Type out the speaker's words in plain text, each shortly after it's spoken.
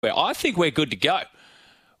I think we're good to go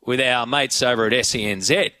with our mates over at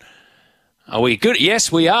SENZ. Are we good?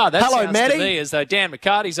 Yes, we are. That Hello, sounds Matty. to me as though Dan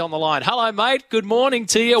McCarty's on the line. Hello, mate. Good morning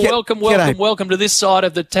to you. Welcome to this side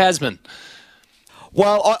of the Tasman.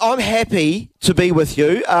 Well, I'm happy to be with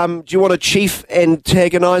you. Do you want a chief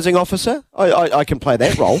antagonising officer? I can play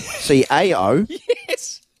that role. CAO.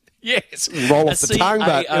 Yes. Roll off the tongue,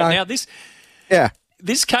 but now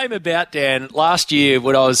this came about, Dan, last year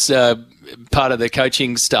when I was part of the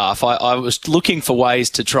coaching staff. I was looking for ways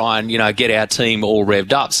to try and get our team all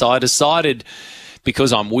revved up. So I decided,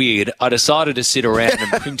 because I'm weird, I decided to sit around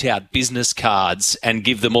and print out business cards and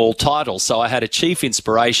give them all titles. So I had a chief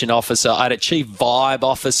inspiration officer, I had a chief vibe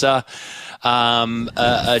officer,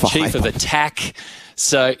 a chief of attack.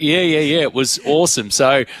 So, yeah, it was awesome.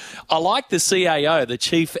 So I like the CAO, the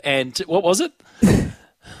chief, and what was it?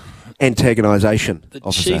 Antagonisation The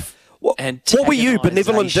officer. chief. What were you,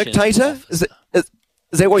 benevolent dictator? Is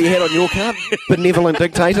that what you had on your card? Benevolent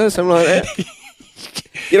dictator, something like that?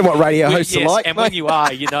 You know what radio hosts are like, and mate? when you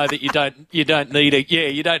are, you know that you don't need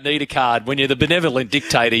a card. When you're the benevolent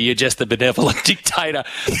dictator, you're just the benevolent dictator.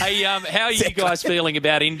 Hey, how are you guys feeling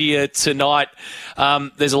about India tonight?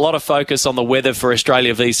 There's a lot of focus on the weather for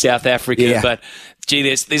Australia v South Africa, but gee,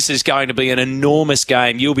 this is going to be an enormous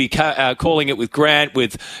game. You'll be calling it with Grant,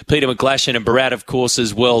 with Peter McGlashan and Barat, of course,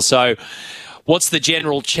 as well. So what's the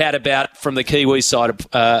general chat about from the Kiwi side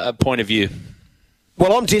point of view?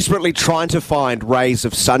 Well, I'm desperately trying to find rays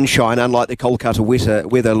of sunshine, unlike the Kolkata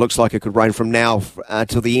weather. Looks like it could rain from now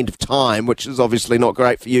till the end of time, which is obviously not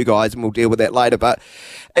great for you guys, and we'll deal with that later. But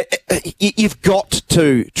you've got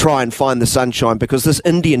to try and find the sunshine because this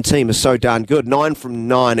Indian team is so darn good. 9 from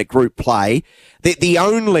 9 at group play. The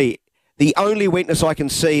only weakness I can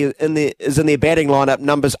see is in their batting lineup,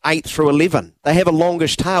 numbers 8 through 11. They have a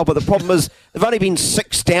longish tail, but the problem is they've only been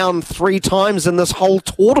 6 down 3 times in this whole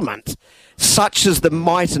tournament. Such is the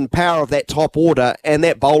might and power of that top order and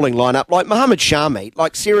that bowling lineup. Like Mohammad Shami,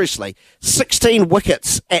 seriously, 16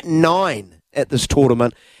 wickets at 9 at this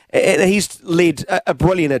tournament, and he's led a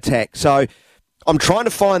brilliant attack. So I'm trying to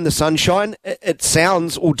find the sunshine. It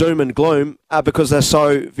sounds all doom and gloom because they're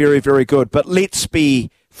so very, very good. But let's be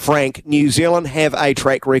frank, New Zealand have a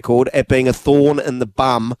track record at being a thorn in the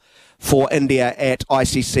bum for India at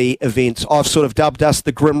ICC events. I've sort of dubbed us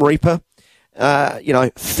the Grim Reaper.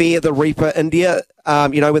 Fear the Reaper, India.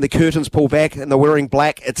 When the curtains pull back and they're wearing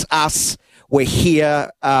black, it's us. We're here.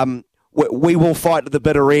 We will fight to the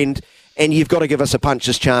bitter end, and you've got to give us a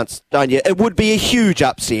puncher's chance, don't you? It would be a huge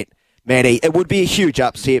upset, Matty. It would be a huge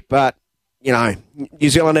upset, but, New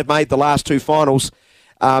Zealand have made the last 2 finals,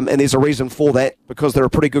 and there's a reason for that, because they're a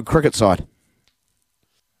pretty good cricket side.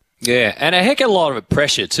 Yeah, and a heck of a lot of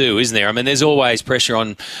pressure too, isn't there? I mean, there's always pressure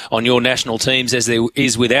on your national teams as there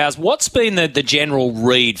is with ours. What's been the general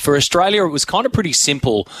read? For Australia, it was kind of pretty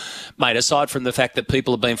simple, mate, aside from the fact that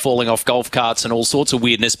people have been falling off golf carts and all sorts of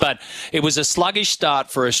weirdness. But it was a sluggish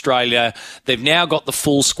start for Australia. They've now got the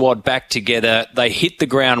full squad back together. They hit the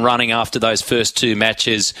ground running after those first 2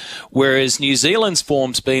 matches, whereas New Zealand's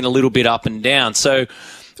form's been a little bit up and down. So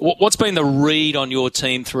what's been the read on your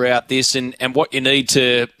team throughout this and what you need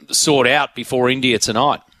to sort out before India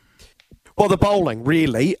tonight? Well, the bowling,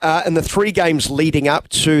 really. In the 3 games leading up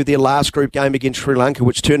to their last group game against Sri Lanka,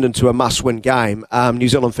 which turned into a must-win game, New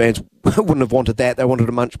Zealand fans wouldn't have wanted that. They wanted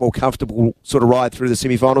a much more comfortable sort of ride through the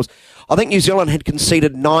semi-finals. I think New Zealand had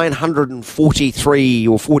conceded 943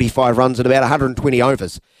 or 45 runs in about 120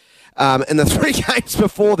 overs. In the 3 games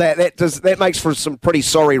before that makes for some pretty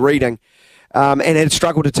sorry reading. And had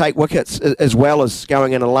struggled to take wickets as well as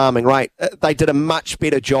going at an alarming rate. They did a much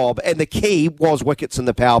better job, and the key was wickets in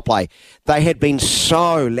the power play. They had been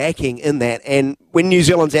so lacking in that, and when New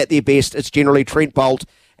Zealand's at their best, it's generally Trent Boult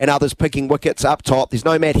and others picking wickets up top. There's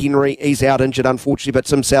no Matt Henry. He's out injured, unfortunately, but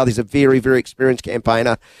Tim Southee's a very, very experienced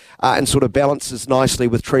campaigner and sort of balances nicely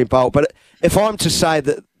with Trent Boult. But if I'm to say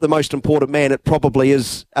that the most important man, it probably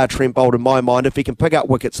is Trent Boult in my mind, if he can pick up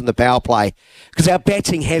wickets in the power play, because our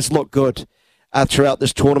batting has looked good throughout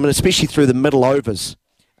this tournament, especially through the middle overs.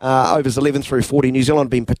 Overs 11 through 40, New Zealand have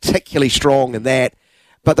been particularly strong in that,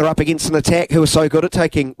 but they're up against an attack who are so good at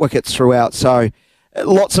taking wickets throughout. So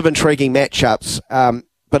lots of intriguing matchups.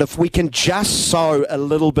 But if we can just sow a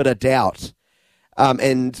little bit of doubt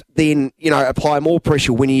and then, apply more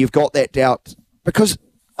pressure when you've got that doubt, because,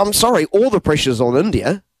 I'm sorry, all the pressure's on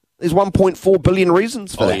India. There's 1.4 billion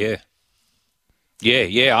reasons for that. Yeah.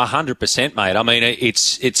 Yeah, 100%, mate. I mean,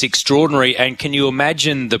 it's extraordinary. And can you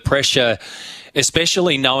imagine the pressure,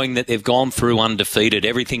 especially knowing that they've gone through undefeated?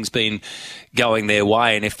 Everything's been going their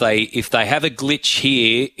way, and if they have a glitch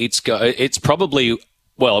here, it's probably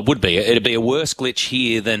well, it would be. It'd be a worse glitch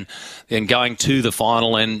here than going to the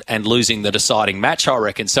final and losing the deciding match, I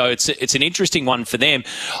reckon. So it's an interesting one for them.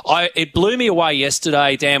 It blew me away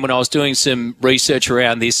yesterday, Dan, when I was doing some research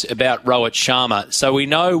around this about Rohit Sharma. So we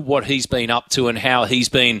know what he's been up to and how he's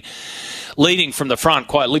been leading from the front,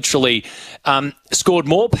 quite literally. Scored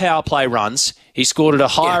more power play runs. He scored at a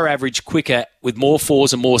higher average quicker with more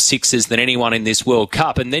fours and more sixes than anyone in this World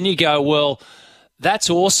Cup. And then you go, well, that's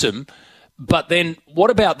awesome. But then what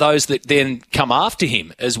about those that then come after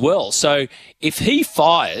him as well? So if he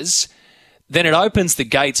fires, then it opens the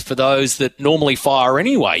gates for those that normally fire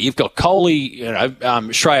anyway. You've got Kohli,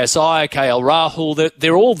 Shreyas Iyer, KL Rahul.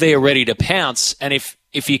 They're all there ready to pounce. And if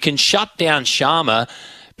you can shut down Sharma,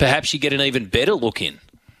 perhaps you get an even better look in.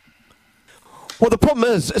 Well, the problem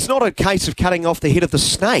is, it's not a case of cutting off the head of the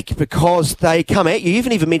snake because they come at you. You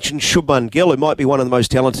even mentioned Shubman Gill, who might be one of the most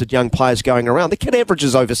talented young players going around. The kid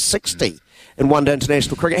averages over 60 in one-day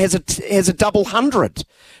international cricket, has a double hundred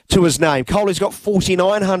to his name. Kohli's got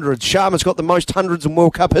 49 hundreds. Sharma's got the most hundreds in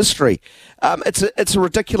World Cup history. It's a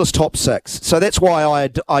ridiculous top six. So that's why I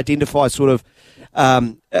identify sort of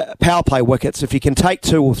power play wickets. If you can take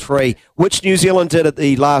 2 or 3, which New Zealand did at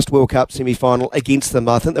the last World Cup semi-final against them,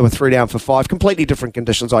 I think they were 3 down for 5. Completely different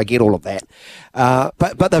conditions. I get all of that,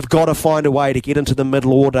 but they've got to find a way to get into the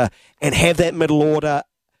middle order and have that middle order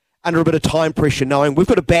under a bit of time pressure, knowing we've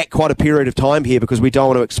got to back quite a period of time here because we don't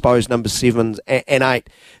want to expose number 7 and 8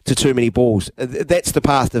 to too many balls. That's the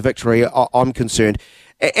path to victory, I'm concerned.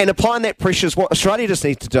 And applying that pressure is what Australia just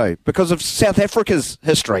needs to do because of South Africa's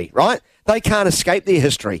history, right? They can't escape their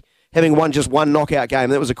history, having won just one knockout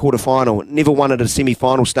game. That was a quarter-final, never won at a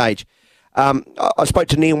semi-final stage. I spoke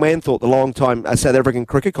to Neil Manthorpe, the long-time South African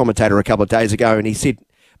cricket commentator, a couple of days ago, and he said,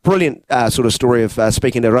 brilliant sort of story of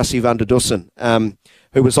speaking to Rassie van der Dussen,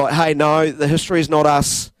 who was like, hey, no, the history is not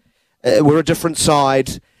us. We're a different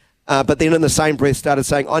side. But then in the same breath started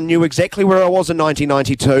saying, I knew exactly where I was in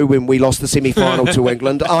 1992 when we lost the semi-final to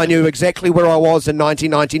England. I knew exactly where I was in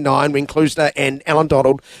 1999 when Klusner and Alan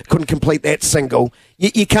Donald couldn't complete that single.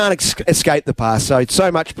 You can't escape the past.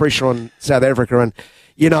 So much pressure on South Africa. And,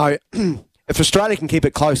 if Australia can keep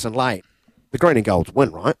it close and late, the green and golds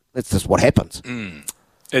win, right? That's just what happens.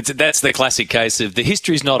 That's the classic case of the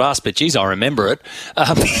history's not us, but geez, I remember it.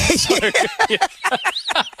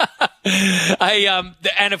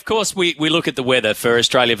 And of course, we look at the weather for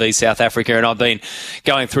Australia v South Africa, and I've been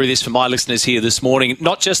going through this for my listeners here this morning.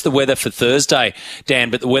 Not just the weather for Thursday,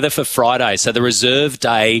 Dan, but the weather for Friday. So the reserve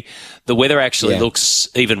day, the weather actually looks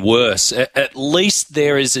even worse. At least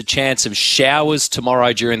there is a chance of showers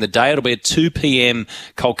tomorrow during the day. It'll be a 2 p.m.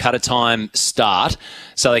 Kolkata time start,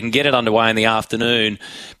 so they can get it underway in the afternoon.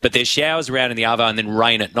 But there's showers around in the arvo and then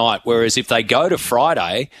rain at night. Whereas if they go to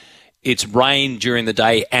Friday, it's rain during the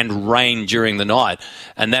day and rain during the night.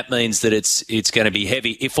 And that means that it's going to be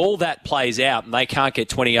heavy. If all that plays out and they can't get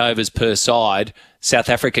 20 overs per side, South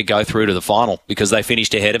Africa go through to the final because they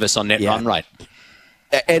finished ahead of us on net run rate.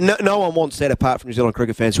 And no one wants that apart from New Zealand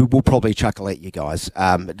cricket fans who will probably chuckle at you guys.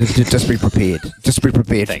 Just be prepared. Just be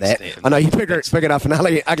prepared for that. I know you're big enough and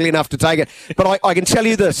ugly enough to take it. But I can tell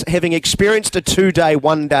you this, having experienced a 2-day,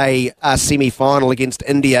 1-day semi-final against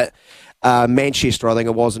India, Manchester, I think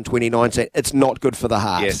it was in 2019, it's not good for the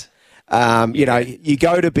heart. Yes. You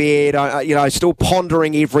go to bed, still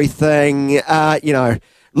pondering everything,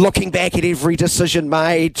 looking back at every decision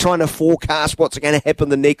made, trying to forecast what's going to happen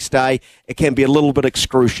the next day. It can be a little bit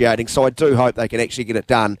excruciating. So I do hope they can actually get it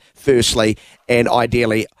done, firstly, and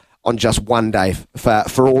ideally on just one day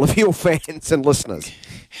for all of your fans and listeners.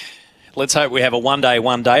 Let's hope we have a one-day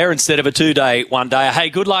one-dayer instead of a 2-day one-dayer. Hey,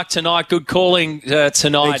 good luck tonight. Good calling tonight.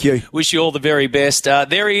 Thank you. Wish you all the very best.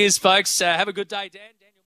 There he is, folks. Have a good day, Dan.